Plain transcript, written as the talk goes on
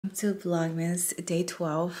to Vlogmas day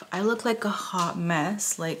 12. I look like a hot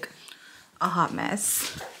mess,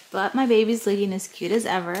 but my baby's looking as cute as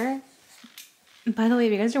ever. By the way,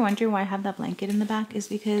 if you guys are wondering why I have that blanket in the back, is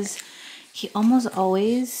because he almost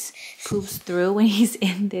always poops through when he's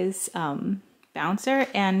in this bouncer,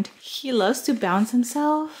 and he loves to bounce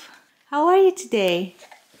himself. How are you today?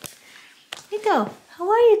 Nico, how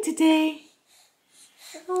are you today?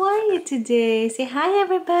 How are you today? Say hi,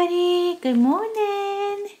 everybody. Good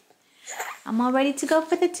morning. I'm all ready to go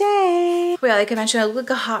for the day. Well, like I mentioned, I look like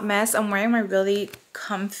a hot mess. I'm wearing my really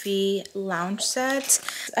comfy lounge set.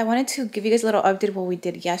 I wanted to give you guys a little update of what we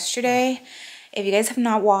did yesterday. If you guys have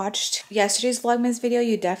not watched yesterday's Vlogmas video,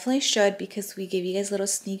 you definitely should, because we gave you guys a little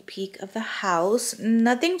sneak peek of the house.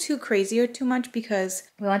 Nothing too crazy or too much, because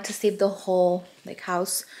we want to save the whole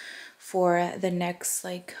house for the next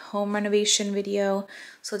home renovation video,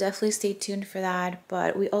 so definitely stay tuned for that.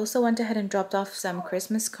 But we also went ahead and dropped off some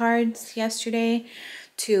Christmas cards yesterday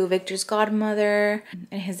to Victor's godmother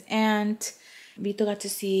and his aunt. Vito got to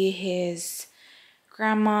see his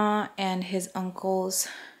grandma and his uncles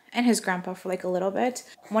and his grandpa for a little bit.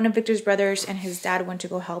 One of Victor's brothers and his dad went to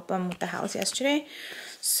go help him with the house yesterday.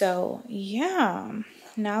 So yeah,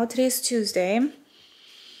 now today's Tuesday,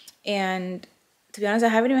 and to be honest, I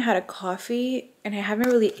haven't even had a coffee, and I haven't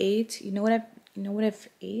really ate. You know what I've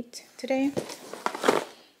ate today?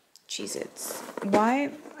 Cheez-Its.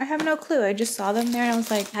 Why? I have no clue. I just saw them there and I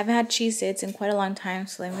was like, I haven't had Cheez-Its in quite a long time,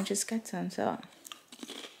 so let me just get some. So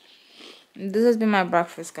this has been my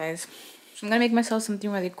breakfast, guys. So I'm gonna make myself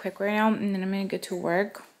something really quick right now, and then I'm gonna get to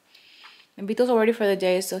work. And Vito's already for the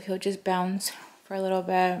day, so he'll just bounce for a little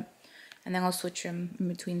bit, and then I'll switch him in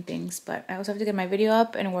between things. But I also have to get my video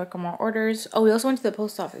up and work on more orders. Oh, we also went to the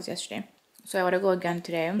post office yesterday, so I want to go again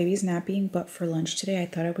today. Baby's napping, but for lunch today I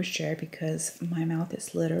thought I would share because my mouth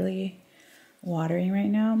is literally watering right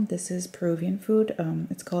now. This is Peruvian food.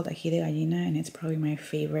 It's called ají de gallina, and it's probably my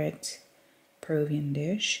favorite Peruvian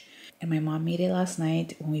dish. And my mom made it last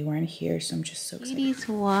night when we weren't here, so I'm just so excited. Daddy's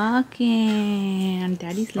walking on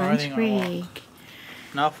Daddy's lunch break.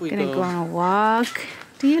 Now if we Gonna go on a walk.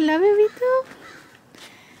 Do you love it, Vito?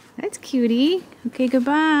 That's cutie. Okay,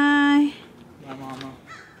 goodbye. Bye, Mama.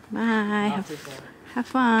 Bye. Have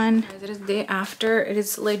fun. It is day after. It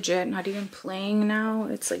is legit not even playing now.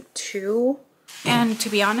 It's 2. And to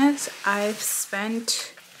be honest, I've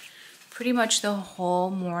spent pretty much the whole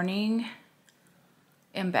morning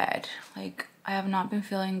in bed. I have not been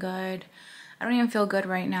feeling good. I don't even feel good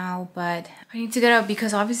right now, but I need to get up,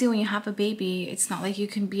 because obviously when you have a baby, it's not like you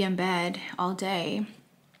can be in bed all day.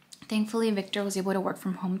 Thankfully, Victor was able to work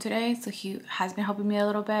from home today, so he has been helping me a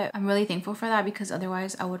little bit. I'm really thankful for that, because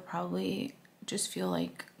otherwise I would probably just feel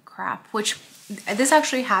like crap, which this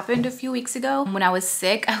actually happened a few weeks ago. When I was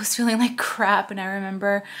sick, I was feeling like crap, and I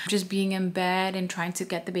remember just being in bed and trying to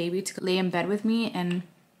get the baby to lay in bed with me, and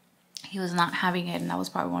he was not having it, and that was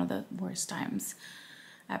probably one of the worst times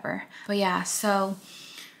ever. But yeah, so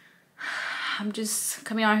I'm just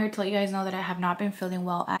coming on here to let you guys know that I have not been feeling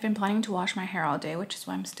well. I've been planning to wash my hair all day, which is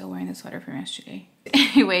why I'm still wearing the sweater from yesterday.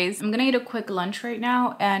 Anyways, I'm gonna eat a quick lunch right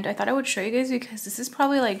now, and I thought I would show you guys, because this is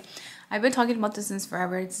probably I've been talking about this since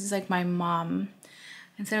forever. This is my mom,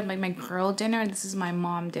 instead of my girl dinner, this is my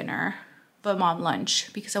mom dinner, but mom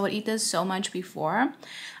lunch, because I would eat this so much before.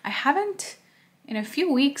 I haven't in a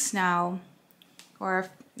few weeks now, or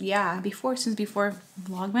yeah, since before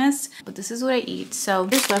Vlogmas, but this is what I eat. So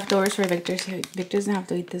there's leftovers for Victor, so Victor doesn't have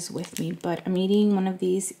to eat this with me, but I'm eating one of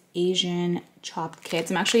these Asian chopped kits.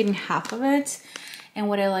 I'm actually eating half of it, and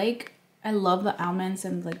what I love the almonds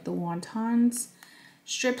and the wontons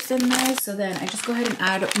strips in there. So then I just go ahead and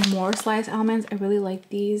add more sliced almonds. I really like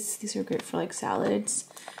these. These are great for salads,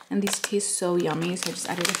 and these taste so yummy, so I just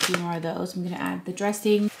added a few more of those. I'm gonna add the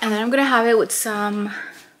dressing, and then I'm gonna have it with some,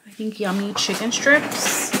 I think, yummy chicken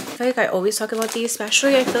strips. I feel like I always talk about these,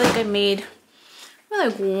 especially I feel like I made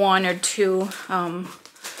one or two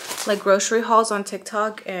grocery hauls on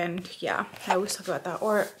TikTok, and yeah, I always talk about that,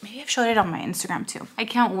 or maybe I've showed it on my Instagram too. I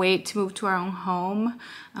can't wait to move to our own home,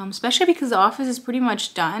 especially because the office is pretty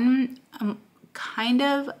much done. I'm kind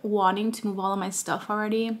of wanting to move all of my stuff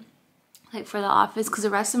already, for the office, because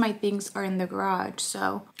the rest of my things are in the garage.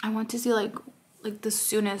 So I want to see the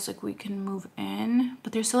soonest we can move in,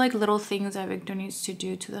 but there's still little things that Victor needs to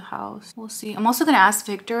do to the house. We'll see. I'm also gonna ask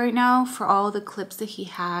Victor right now for all the clips that he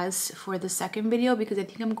has for the second video, because I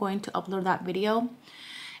think I'm going to upload that video,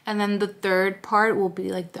 and then the third part will be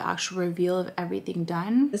the actual reveal of everything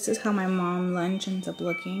done. This is how my mom lunch ends up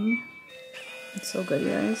looking. It's so good, you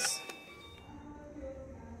guys.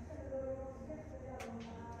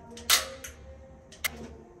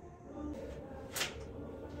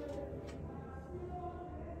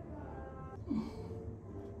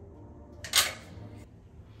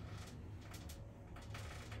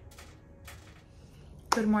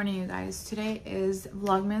 Good morning, you guys. Today is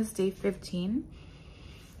Vlogmas day 15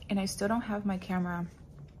 and I still don't have my camera.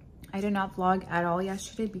 I did not vlog at all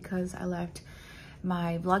yesterday because I left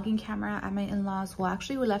my vlogging camera at my in-laws. Well,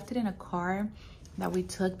 actually we left it in a car that we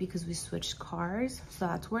took because we switched cars, so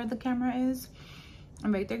that's where the camera is.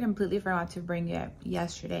 And right there, completely forgot to bring it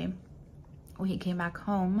yesterday when he came back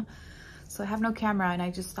home. So I have no camera and I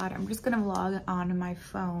just thought I'm just gonna vlog on my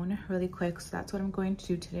phone really quick. So that's what I'm going to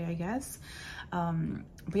do today, I guess.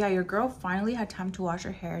 But yeah, your girl finally had time to wash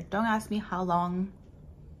her hair. Don't ask me how long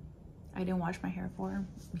I didn't wash my hair for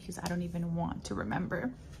because I don't even want to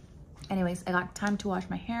remember. Anyways, I got time to wash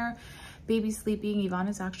my hair. Baby's sleeping. Yvonne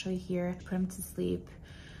is actually here. Put him to sleep.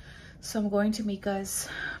 So I'm going to make us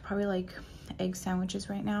probably like egg sandwiches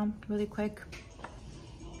right now, really quick.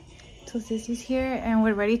 So Sissy's here and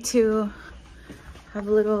we're ready to have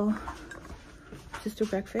a little sister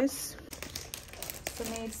breakfast. So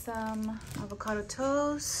I made some avocado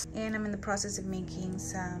toast and I'm in the process of making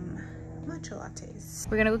some matcha lattes.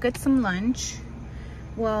 We're gonna go get some lunch.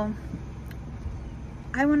 Well,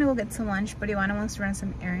 I want to go get some lunch, but Ivana wants to run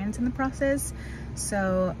some errands in the process.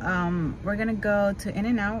 So we're gonna go to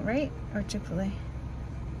In-N-Out, right? Or Chick-fil-A?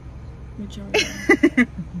 Whichever.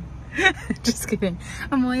 Just kidding.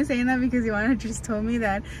 I'm only saying that because Ivana just told me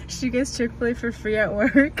that she gets Chick-fil-A for free at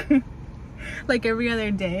work. Like every other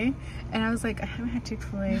day. And I was like, I haven't had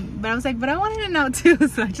Chick-fil-A. But I was like, but I wanted to know too.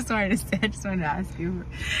 So I just wanted to ask you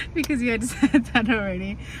because you had said that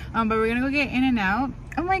already. But we're gonna go get In-N-Out.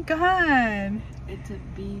 Oh my god. It's a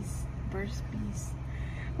Burst Beast.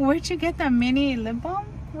 Where'd you get that mini lip balm?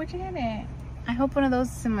 Where'd you get it? I hope one of those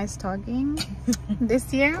is in my stocking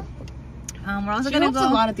this year. We're also gonna go. A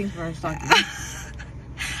lot of things for our stocking.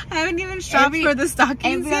 I haven't even shopped for the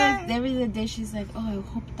stockings yet. Every other day she's like, oh, I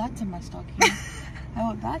hope that's in my stocking. I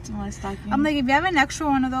hope that's in my stocking. I'm like, if you have an extra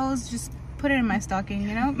one of those, just put it in my stocking,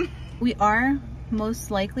 you know? We are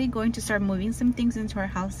most likely going to start moving some things into our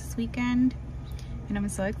house this weekend. And I'm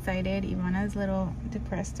so excited. Ivana's a little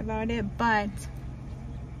depressed about it, but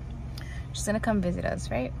she's gonna come visit us,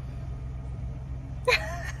 right?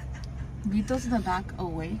 Vito's in the back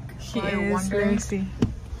awake. She is.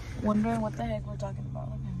 Wondering what the heck we're talking about.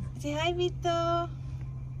 Say hi, Vito.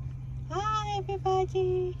 Hi,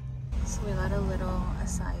 everybody. So we got a little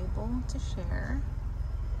acai bowl to share.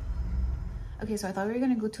 Okay, so I thought we were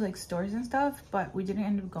gonna go to like stores and stuff, but we didn't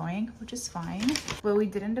end up going, which is fine. But we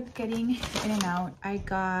did end up getting In-N-Out. I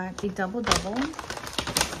got a double,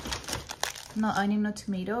 no onion, no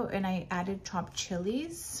tomato, and I added chopped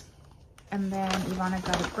chilies. And then Ivana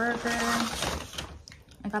got a burger.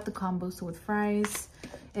 I got the combo, so with fries,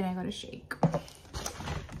 and I got a shake.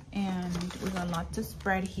 And we got lots of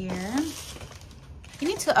spread here. You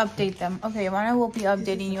need to update them. Okay, Ivana will be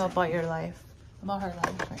updating you about your life. About her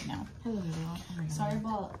life right now. Hello. Oh sorry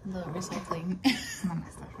about the recycling. It's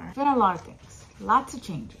been a lot of things. Lots of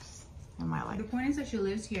changes in my life. The point is that she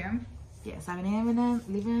lives here. Yes, I've been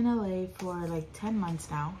living in LA for like 10 months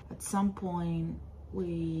now. At some point,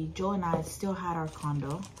 Joe and I still had our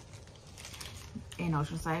condo in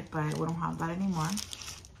Oceanside, but we don't have that anymore.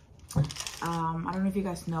 I don't know if you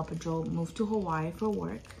guys know, but Joe moved to Hawaii for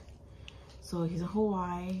work. So he's in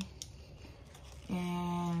Hawaii,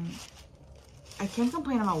 and I can't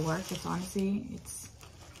complain about work. It's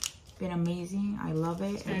been amazing. I love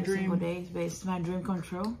it every single day. It's my dream come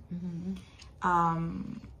true.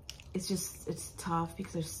 It's tough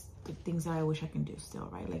because there's things that I wish I can do still,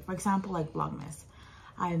 right? Like for example, like Vlogmas.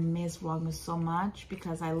 I miss Vlogmas so much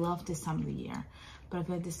because I love this time of the year. But I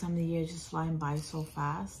feel like this time of the year is just flying by so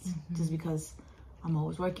fast just because I'm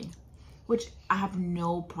always working. Which I have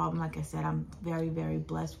no problem. Like I said, I'm very, very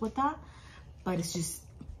blessed with that. But it's just,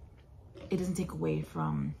 it doesn't take away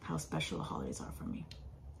from how special the holidays are for me.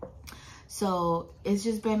 So it's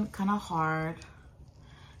just been kind of hard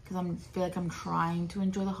because I feel like I'm trying to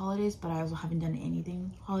enjoy the holidays, but I also haven't done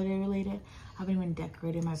anything holiday related. I haven't even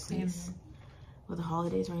decorated my place with the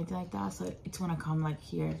holidays or anything like that. So it's when I come like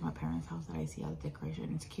here to my parents' house that I see all the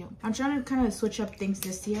decoration. It's cute. I'm trying to kind of switch up things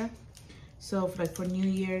this year. So for New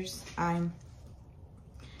Year's, I'm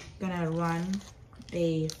gonna run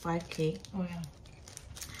a 5K. Oh yeah.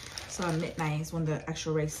 So at midnight is when the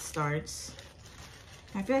actual race starts.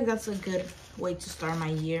 I feel like that's a good way to start my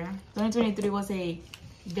year. 2023 was a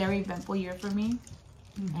very eventful year for me.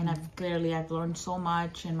 And I've learned so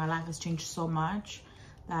much and my life has changed so much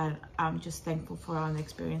that I'm just thankful for all the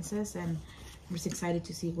experiences, and I'm just excited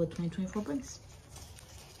to see what 2024 brings.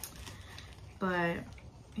 But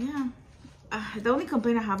yeah, the only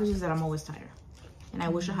complaint I have is just that I'm always tired, and I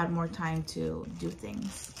wish I had more time to do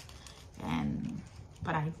things,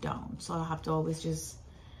 but I don't. So I have to always just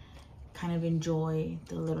kind of enjoy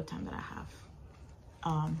the little time that I have.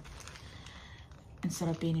 Instead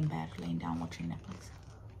of being in bed, laying down, watching Netflix.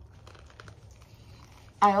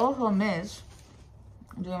 I also miss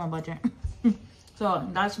doing my budget. So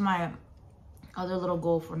that's my other little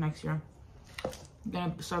goal for next year. I'm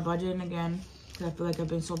gonna start budgeting again because I feel like I've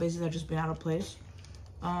been so busy that I've just been out of place.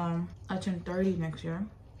 I turn 30 next year.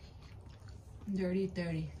 Dirty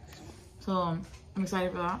 30. So I'm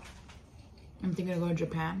excited for that. I'm thinking of going to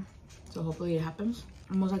Japan. So hopefully it happens.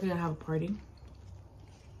 I'm most likely gonna have a party.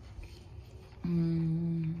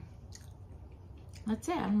 That's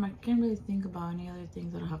it. I can't really think about any other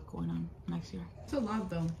things that I have going on next year. It's a lot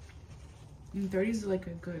though. And 30 is like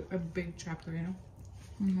a big chapter, you know?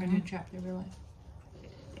 A new chapter of your life.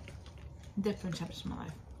 Different chapters of my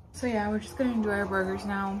life. So yeah, we're just gonna enjoy our burgers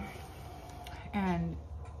now. And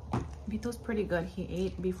Vito's pretty good. He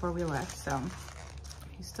ate before we left, so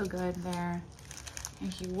he's still good there.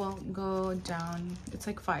 And he won't go down. It's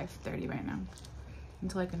like 5:30 right now.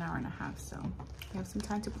 Until like an hour and a half, so we have some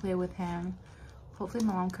time to play with him. Hopefully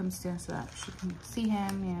my mom comes soon so that she can see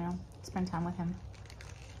him, you know, spend time with him.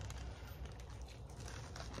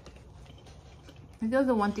 I think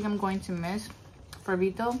the one thing I'm going to miss for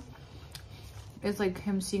Vito is like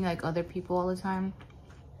him seeing like other people all the time.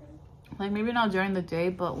 Like maybe not during the day,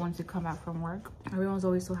 but once you come back from work, everyone's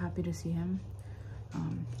always so happy to see him.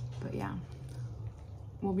 But yeah,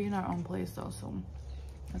 we'll be in our own place though, so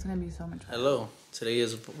that's gonna be so much fun. Hello, today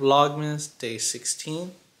is Vlogmas day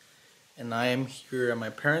 16 and I am here at my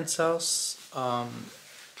parents' house. I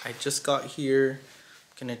just got here,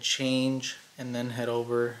 gonna change and then head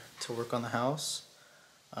over to work on the house.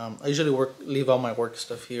 I usually leave all my work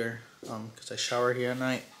stuff here because I shower here at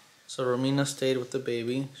night. So Romina stayed with the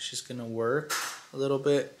baby. She's gonna work a little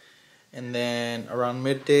bit, and then around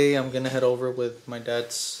midday I'm gonna head over with my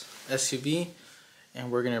dad's SUV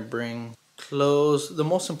and we're gonna bring clothes, the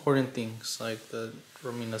most important things like the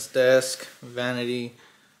Romina's desk, vanity,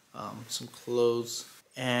 some clothes,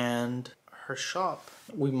 and her shop.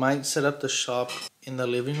 We might set up the shop in the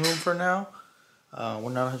living room for now. We're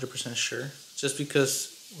not 100% sure, just because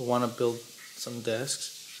we want to build some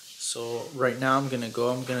desks. So right now I'm gonna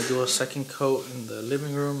do a second coat in the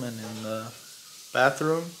living room and in the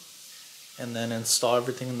bathroom, and then install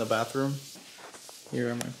everything in the bathroom. Here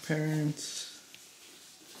are my parents.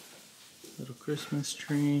 Little Christmas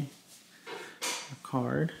tree, a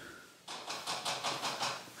card.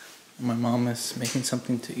 And my mom is making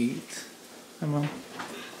something to eat. Hi, Mom.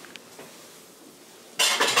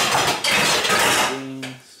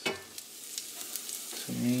 Beans,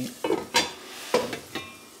 some meat.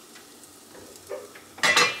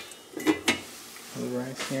 The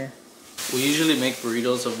rice here. We usually make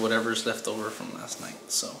burritos of whatever's left over from last night,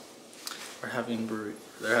 so they're having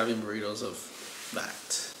burritos of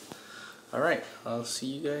that. Alright, I'll see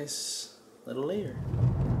you guys a little later.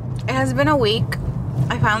 It has been a week.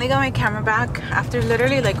 I finally got my camera back after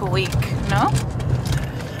literally like a week. No?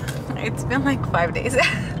 It's been like 5 days.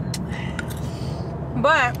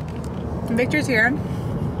 But Victor's here.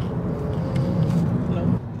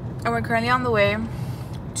 Hello. And we're currently on the way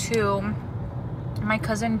to my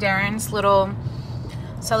cousin Darren's little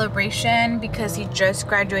celebration because he just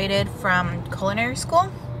graduated from culinary school.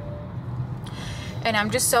 And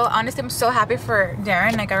I'm just so, honestly, I'm so happy for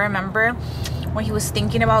Darren. Like I remember when he was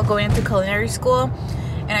thinking about going into culinary school,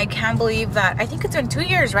 and I can't believe that, I think it's been 2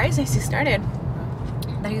 years, right, since he started,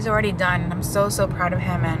 that he's already done. I'm so proud of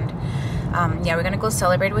him. And yeah, we're gonna go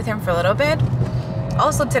celebrate with him for a little bit.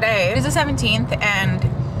 Also today is the 17th, and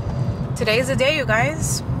today is the day, you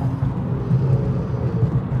guys.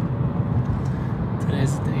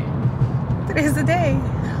 Today's the day. Today's the day.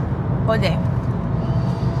 What day?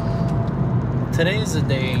 Today is a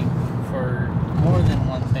day for more than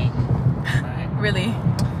one thing, right? Really?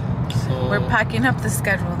 So We're packing up the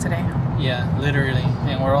schedule today. yeah, literally,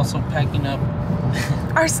 and we're also packing up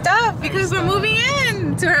Our stuff, because we're moving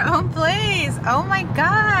in to our own place. Oh my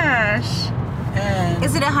gosh. and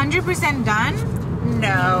Is it 100% done?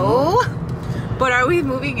 No. But are we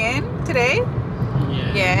moving in today?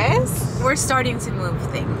 yeah. Yes. We're starting to move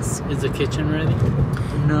things. Is the kitchen ready?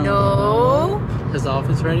 No. Is the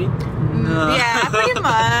office ready? No. Yeah, pretty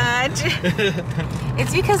much.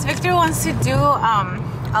 It's because Victor wants to do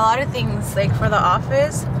a lot of things like for the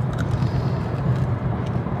office.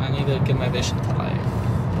 I need to get my vision to life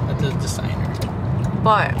at the designer.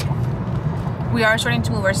 But we are starting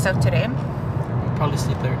to move our stuff today. I'll probably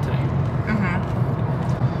sleep there today.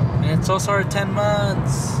 Mm-hmm. And it's also our 10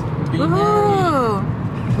 months. Being married. Woohoo!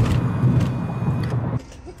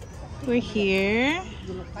 We're here.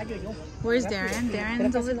 Where's Darren?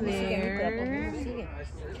 Darren's over there.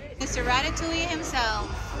 Mr. Ratatouille himself.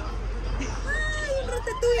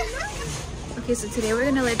 Okay, so today we're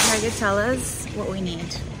gonna let Target tell us what we need.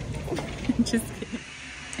 Just kidding.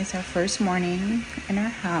 It's our first morning in our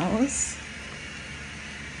house.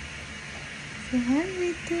 Say hi,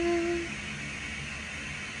 Rita.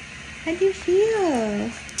 How do you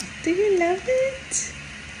feel? Do you love it?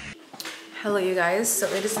 Hello, you guys. So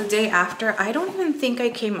it is the day after. I don't even think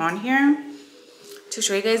I came on here to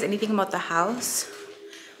show you guys anything about the house,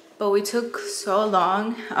 but we took so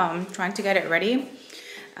long trying to get it ready.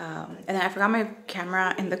 And then I forgot my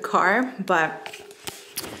camera in the car, but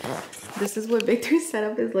this is what Victor's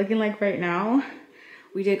setup is looking like right now.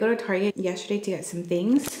 We did go to Target yesterday to get some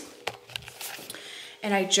things.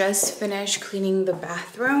 And I just finished cleaning the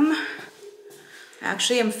bathroom.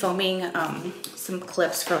 Actually, I'm filming some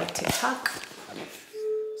clips for like TikTok.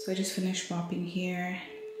 So I just finished mopping here.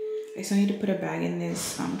 I still need to put a bag in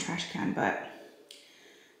this trash can, but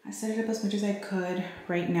I set it up as much as I could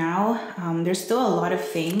right now. There's still a lot of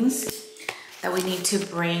things that we need to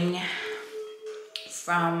bring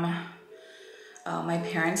from my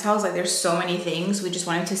parents' house. Like there's so many things. We just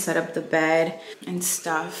wanted to set up the bed and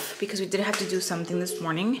stuff because we did have to do something this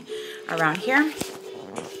morning around here.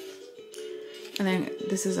 And then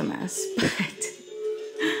this is a mess, but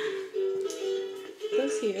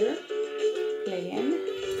goes here playing.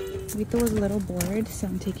 Vito was a little bored, so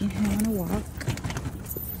I'm taking him on a walk.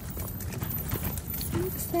 I'm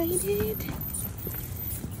excited.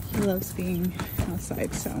 He loves being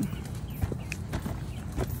outside, so.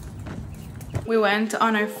 We went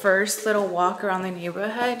on our first little walk around the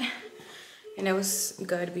neighborhood, and it was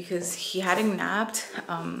good because he hadn't napped.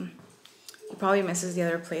 He probably misses the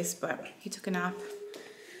other place, but he took a nap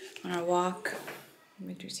on our walk.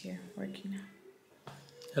 Victor's here working now.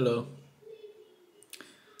 Hello.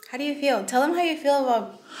 How do you feel? Tell them how you feel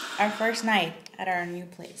about our first night at our new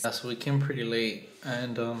place. So we came pretty late,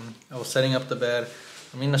 and I was setting up the bed.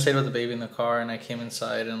 I stayed with the baby in the car, and I came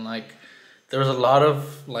inside, and like there was a lot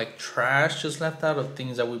of like trash just left out of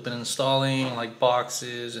things that we've been installing, like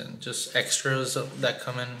boxes and just extras that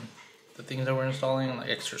come in. The things that we're installing, like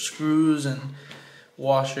extra screws and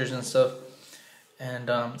washers and stuff.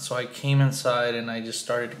 And so I came inside and I just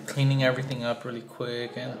started cleaning everything up really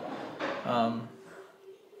quick and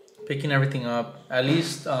picking everything up, at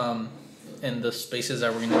least in the spaces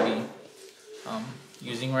that we're going to be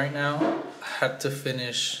using right now. I had to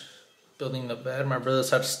finish building the bed. My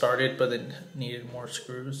brothers had started, but it needed more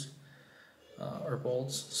screws or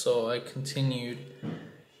bolts, so I continued.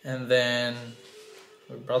 And then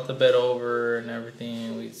we brought the bed over and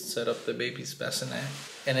everything. We set up the baby's bassinet.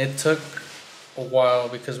 And it took a while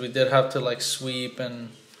because we did have to like sweep and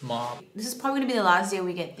mop. This is probably gonna be the last day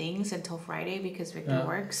we get things until Friday because Victor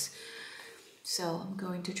works. So I'm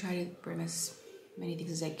going to try to bring as many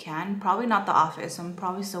things as I can. Probably not the office. I'm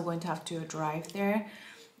probably still going to have to drive there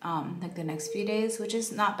like the next few days, which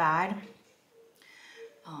is not bad.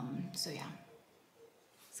 So yeah.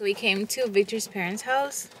 So we came to Victor's parents'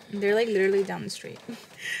 house. They're like literally down the street.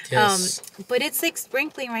 Yes. But it's like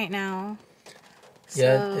sprinkling right now. So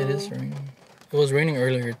yeah, it is raining. It was raining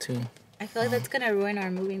earlier too. I feel like that's gonna ruin our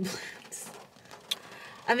moving plans.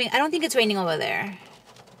 I don't think it's raining over there.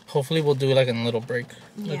 Hopefully we'll do like a little break.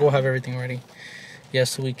 Yeah. Like we'll have everything ready. Yeah,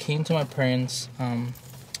 so we came to my parents.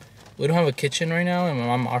 We don't have a kitchen right now, and my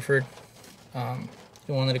mom offered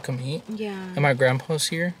they wanted to come eat. Yeah. And my grandpa's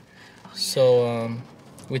here. Oh, yeah. So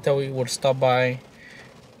we thought we would stop by.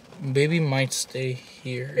 Baby might stay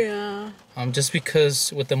here. Yeah. Just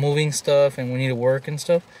because with the moving stuff and we need to work and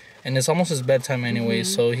stuff, and it's almost his bedtime anyway,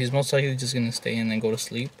 so he's most likely just gonna stay and then go to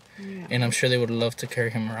sleep. Yeah. And I'm sure they would love to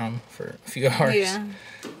carry him around for a few hours. Yeah.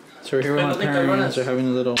 So we're here with my parents. They're having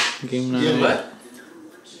a little game night.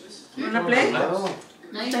 Wanna play?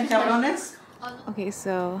 Okay,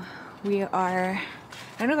 so we are,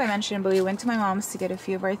 I don't know if I mentioned, but we went to my mom's to get a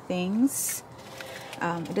few of our things.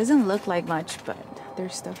 It doesn't look like much, but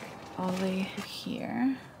there's stuff all the way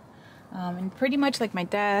here. And pretty much like my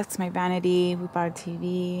desk, my vanity, we bought a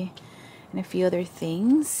TV, and a few other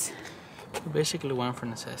things. We basically went for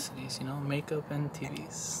necessities, you know, makeup and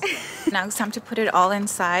TVs. Now it's time to put it all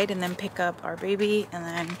inside and then pick up our baby and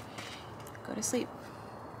then go to sleep.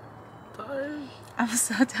 Tired. I'm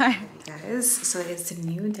so tired. Guys, so it's a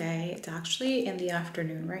new day. It's actually in the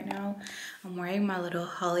afternoon right now. I'm wearing my little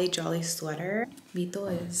Holly Jolly sweater. Vito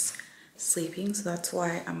is sleeping, so that's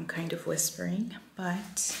why I'm kind of whispering.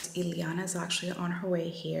 But Ileana is actually on her way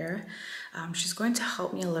here. She's going to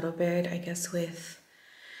help me a little bit, I guess, with...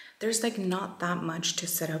 There's like not that much to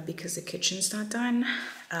set up because the kitchen's not done.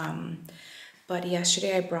 But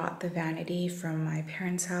yesterday I brought the vanity from my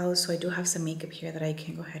parents' house, so I do have some makeup here that I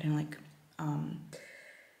can go ahead and like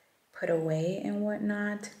put away and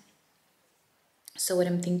whatnot. So what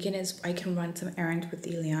I'm thinking is I can run some errands with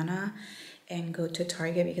Ileana and go to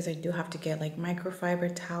Target, because I do have to get like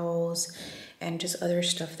microfiber towels and just other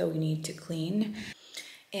stuff that we need to clean.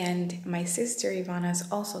 And my sister Ivana is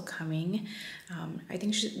also coming. I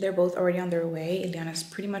think they're both already on their way. Ileana's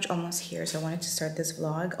pretty much almost here, so I wanted to start this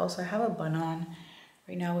vlog. Also, I have a bun on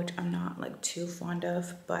right now, which I'm not like too fond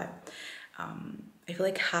of, but I feel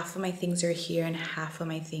like half of my things are here and half of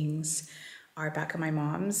my things are back at my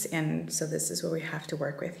mom's, and so this is what we have to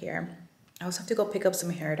work with here. I also have to go pick up some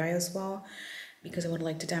hair dye as well, because I would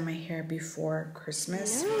like to dye my hair before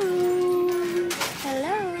Christmas. Hello.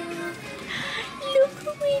 Hello. Look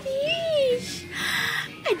who it is.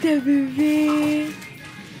 Ada baby.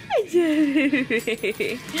 Ada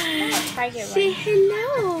baby. Say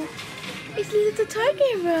hello. It's little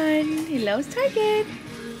Target run. Hello, Target.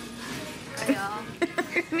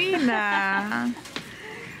 Mina.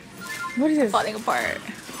 What is this? Falling apart.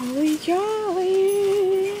 Holy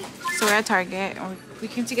jolly. So we're at Target. We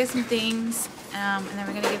came to get some things, and then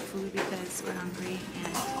we're gonna get food because we're hungry.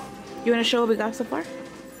 And You want to show what we got so far?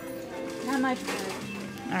 not much.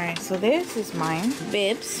 Alright, so this is mine.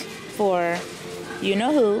 Bibs for you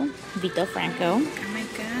know who, Vito Franco. Oh my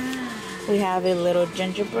god. We have a little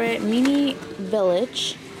gingerbread mini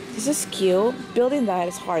village. This is cute. Building that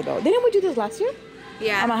is hard though. Didn't we do this last year?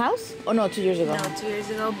 Yeah. At my house? Oh no, 2 years ago. No, 2 years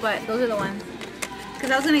ago, but those are the ones.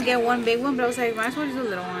 Because I was gonna get one big one, but I was like, might as well just do a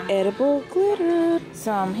little one. Edible glitter.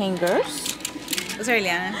 Some hangers. Those are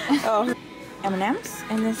Ileana. Oh, M&M's.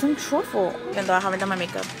 And then some truffle. Even though I haven't done my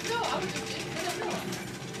makeup.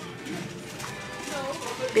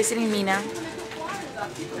 Visiting Mina. I'm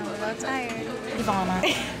a little tired. Ivana.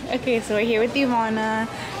 Okay, so we're here with Ivana,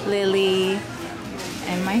 Lily,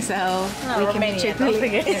 and myself. No, we Romania, can don't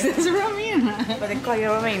forget. This is Romania. But they call you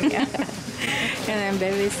Romania. And then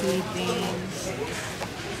baby's sleeping.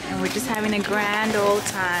 And we're just having a grand old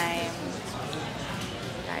time.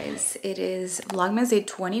 Guys, it is Vlogmas Day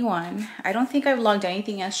 21. I don't think I vlogged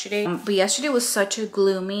anything yesterday, but yesterday was such a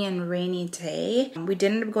gloomy and rainy day. We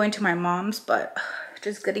did end up going to my mom's, but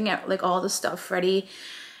just getting like all the stuff ready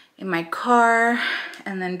in my car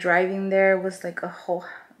and then driving there was like a whole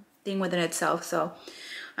thing within itself. So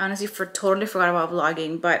I honestly totally forgot about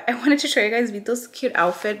vlogging, but I wanted to show you guys Vito's cute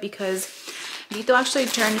outfit because Vito actually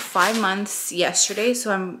turned 5 months yesterday,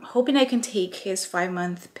 so I'm hoping I can take his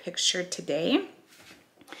 5-month picture today.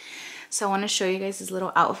 So I want to show you guys his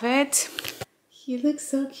little outfit. He looks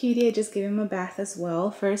so cutie. I just gave him a bath as well.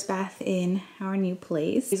 First bath in our new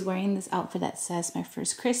place. He's wearing this outfit that says my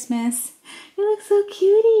first Christmas. You look so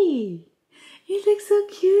cutie. You look so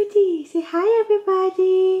cutie. Say hi,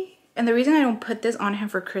 everybody. And the reason I don't put this on him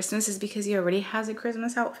for Christmas is because he already has a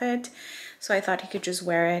Christmas outfit. So I thought he could just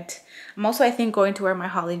wear it. I'm also, I think, going to wear my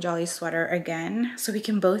Holly Jolly sweater again, so we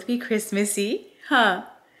can both be Christmassy. Huh.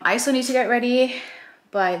 I still need to get ready,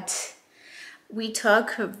 but we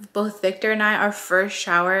took, both Victor and I, our first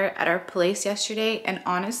shower at our place yesterday, and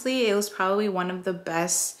honestly, it was probably one of the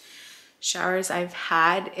best showers I've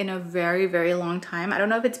had in a very, very long time. I don't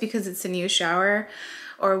know if it's because it's a new shower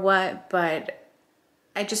or what, but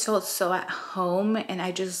I just felt so at home, and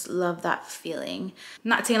I just love that feeling. I'm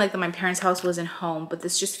not saying like that my parents' house wasn't home, but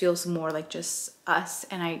this just feels more like just us,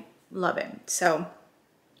 and I love it. So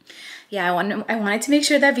yeah, I wanted to make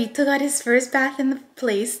sure that Vito got his first bath in the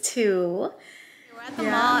place too. We're at the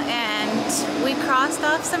mall and we crossed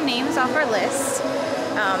off some names off our list,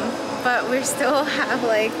 but we still have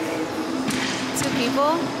like 2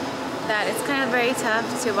 people that it's kind of very tough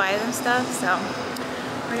to buy them stuff, so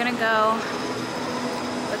we're gonna go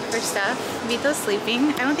look for stuff. Vito's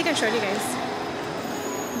sleeping. I don't think I showed you guys,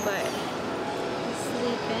 but he's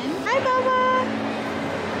sleeping. Hi, Baba!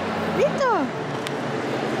 Vito!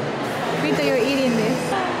 Vito, you're eating this.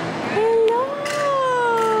 Hello!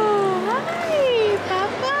 Hi,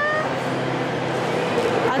 Papa!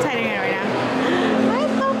 I'll tie it in right now. Hi,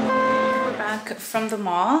 Papa! We're back from the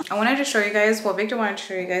mall. I wanted to show you guys, well, Victor wanted to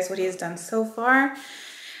show you guys what he has done so far.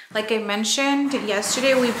 Like I mentioned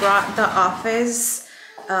yesterday, we brought the office,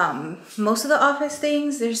 most of the office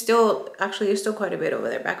things. There's still quite a bit over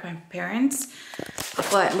there back at my parents.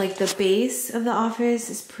 But like the base of the office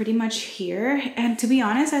is pretty much here. And to be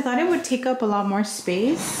honest, I thought it would take up a lot more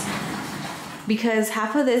space because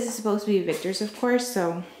half of this is supposed to be Victor's, of course.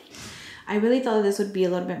 So I really thought this would be a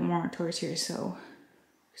little bit more towards here. So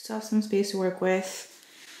we still have some space to work with.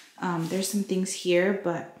 There's some things here,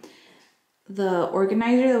 but the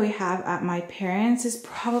organizer that we have at my parents is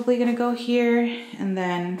probably gonna go here, and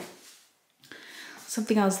then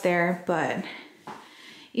something else there, but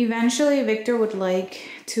eventually Victor would like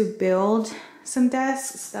to build some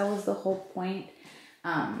desks. That was the whole point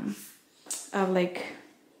of like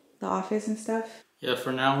the office and stuff. Yeah,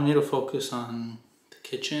 for now we need to focus on the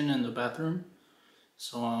kitchen and the bathroom.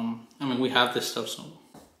 So I mean, we have this stuff, so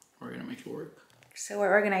we're gonna make it work. So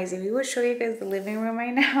we're organizing. We will show you guys the living room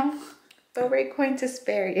right now, but we're going to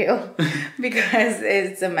spare you because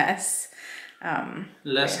it's a mess.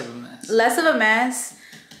 Less of a mess. Less of a mess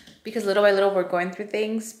because little by little we're going through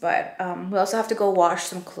things, but we also have to go wash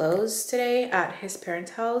some clothes today at his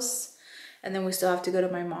parents' house, and then we still have to go to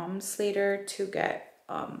my mom's later to get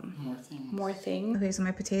more things. Okay, so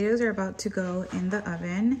my potatoes are about to go in the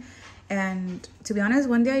oven, and to be honest,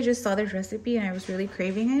 one day I just saw this recipe and I was really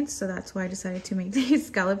craving it, so that's why I decided to make these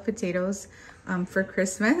scalloped potatoes for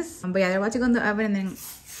Christmas. But yeah, they're about to go in the oven, and then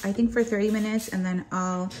I think for 30 minutes, and then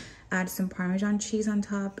I'll add some Parmesan cheese on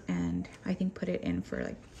top, and I think put it in for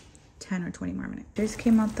like 10 or 20 more minutes. Just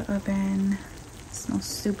came out the oven. It smells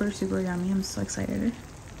super yummy. I'm so excited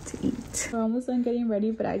to eat. We're almost done getting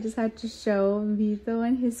ready, but I just had to show Vito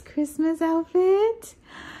in his Christmas outfit.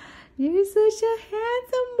 You're such a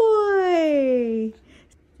handsome boy.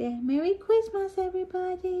 Say Merry Christmas,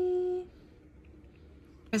 everybody.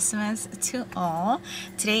 Christmas to all.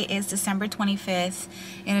 Today is December 25th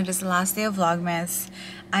and it is the last day of Vlogmas.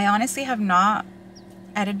 I honestly have not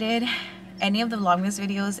edited any of the Vlogmas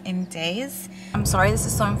videos in days. I'm sorry this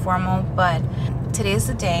is so informal, but today is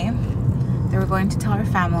the day that we're going to tell our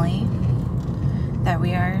family that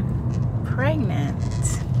we are pregnant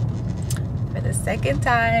for the second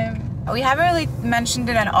time. We haven't really mentioned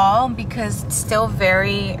it at all because it's still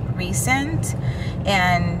very recent,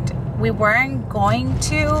 and we weren't going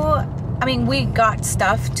to. I mean, we got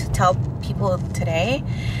stuff to tell people today,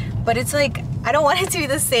 but it's like, I don't want it to be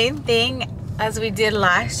the same thing as we did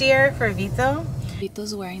last year for Vito.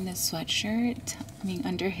 Vito's wearing this sweatshirt, I mean,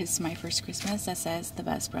 under his My First Christmas, that says "The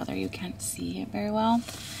Best Brother." You can't see it very well.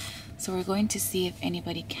 So we're going to see if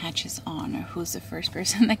anybody catches on, or who's the first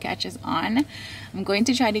person that catches on. I'm going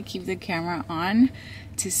to try to keep the camera on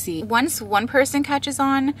to see. Once one person catches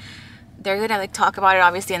on, they're gonna like talk about it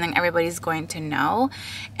obviously, and then everybody's going to know.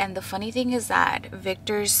 And the funny thing is that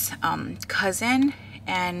Victor's cousin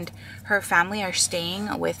and her family are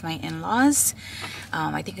staying with my in-laws.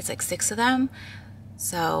 I think it's like 6 of them.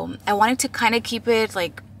 So I wanted to kind of keep it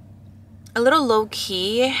like a little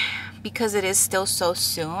low-key because it is still so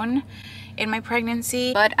soon in my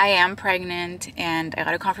pregnancy. But I am pregnant and I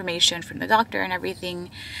got a confirmation from the doctor and everything.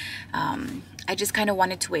 I just kind of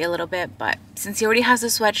wanted to wait a little bit, but since he already has a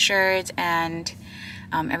sweatshirt and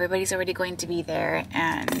everybody's already going to be there,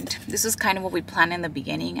 and this was kind of what we planned in the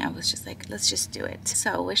beginning, I was just like, let's just do it.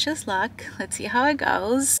 So wish us luck. Let's see how it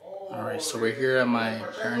goes. Alright, so we're here at my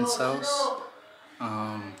parents' house.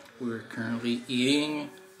 We're currently eating,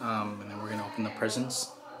 and then we're gonna open the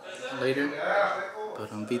presents later.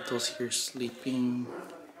 But Vito's here sleeping.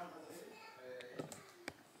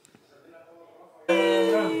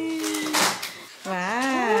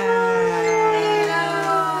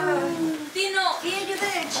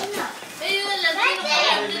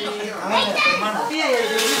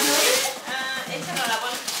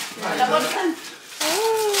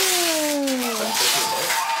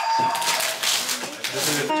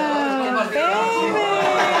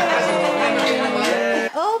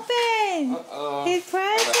 Open his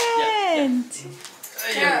present.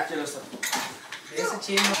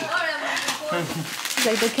 It's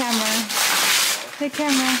like the camera. The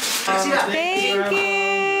camera. Thank you.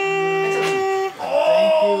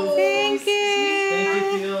 Thank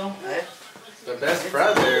you. The best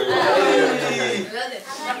brother.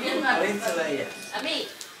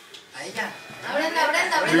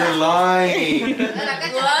 You're lying.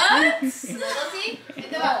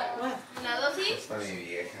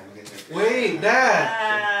 Wait,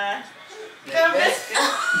 Dad.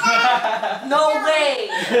 No way.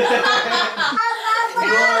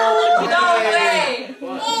 No way.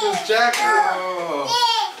 It's Jack.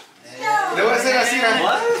 Le voy a hacer así.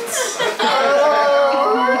 What?